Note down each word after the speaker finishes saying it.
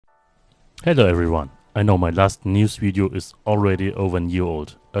Hello everyone, I know my last news video is already over a year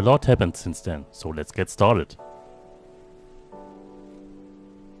old. A lot happened since then, so let's get started.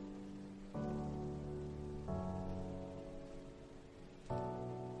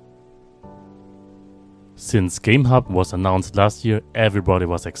 Since Gamehub was announced last year, everybody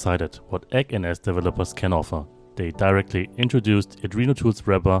was excited what XNS developers can offer. They directly introduced Adreno tools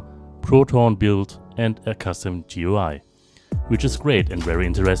wrapper, Proton build and a custom GUI, which is great and very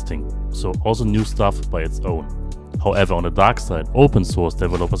interesting, so also new stuff by its own. However, on the dark side, open source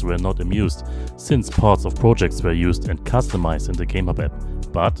developers were not amused, since parts of projects were used and customized in the Gamehub app,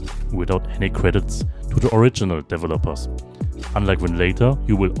 but without any credits to the original developers. Unlike Winlator,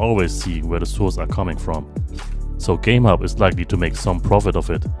 you will always see where the source are coming from. So Gamehub is likely to make some profit of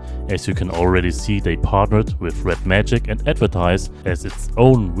it. As you can already see, they partnered with Red Magic and advertise as its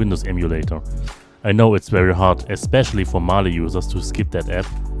own Windows emulator. I know it's very hard, especially for Mali users, to skip that app.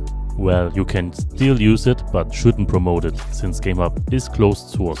 Well, you can still use it, but shouldn't promote it, since Gamehub is closed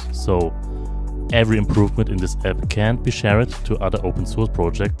source, so every improvement in this app can't be shared to other open source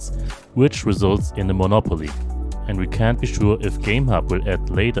projects, which results in a monopoly. And we can't be sure if Gamehub will add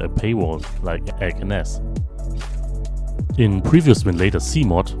later a paywall like XNS. In previous Winlator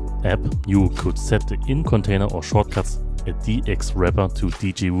CMod app, you could set the in container or shortcuts a DX wrapper to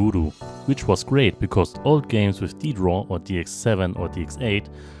DgVoodoo, which was great because old games with DDraw or DX7 or DX8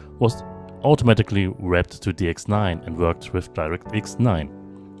 was automatically wrapped to DX9 and worked with DirectX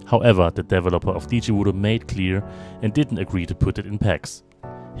 9. However, the developer of DgVoodoo made clear and didn't agree to put it in packs.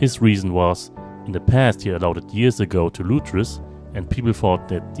 His reason was, in the past he allowed it years ago to Lutris, and people thought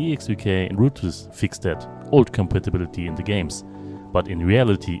that DXVK and Lutris fixed that old compatibility in the games, but in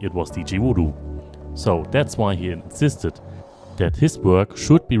reality it was DgVoodoo. So that's why he insisted that his work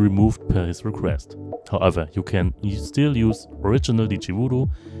should be removed per his request. However, you can still use original DgVoodoo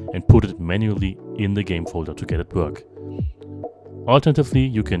and put it manually in the game folder to get it work. Alternatively,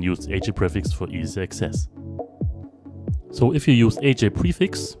 you can use AJ Prefix for easy access. So if you use AJ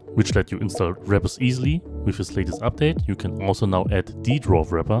Prefix, which let you install wrappers easily, with his latest update, you can also now add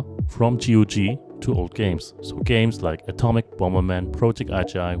DDraw wrapper from GOG to old games. So games like Atomic, Bomberman, Project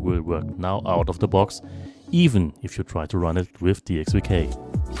IGI will work now out of the box, even if you try to run it with DXVK.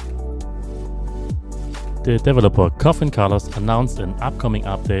 The developer Coffin Colors announced an upcoming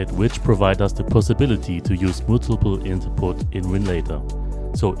update which provides us the possibility to use multiple input in Winlator.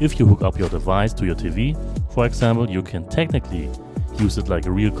 So if you hook up your device to your TV, for example, you can technically use it like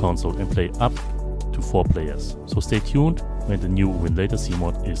a real console and play up to 4 players. So stay tuned when the new Winlator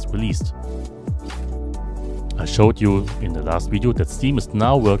CMod is released. I showed you in the last video that Steam is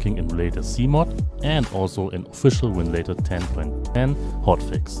now working in Winlator CMod and also an official Winlator 10.10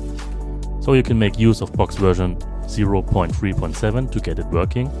 hotfix. So you can make use of box version 0.3.7 to get it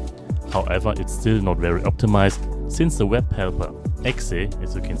working. However, it's still not very optimized, since the web helper Afei,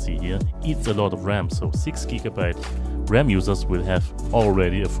 as you can see here, eats a lot of RAM, so 6 GB RAM users will have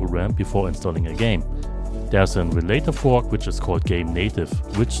already a full RAM before installing a game. There's a Winlator fork which is called Game Native,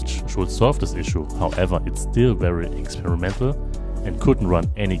 which should solve this issue. However, it's still very experimental and couldn't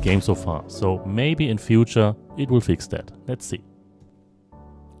run any game so far, so maybe in future it will fix that. Let's see.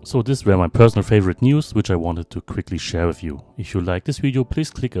 So these were my personal favorite news, which I wanted to quickly share with you. If you like this video,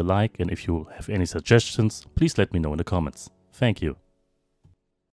 please click a like, and if you have any suggestions, please let me know in the comments. Thank you.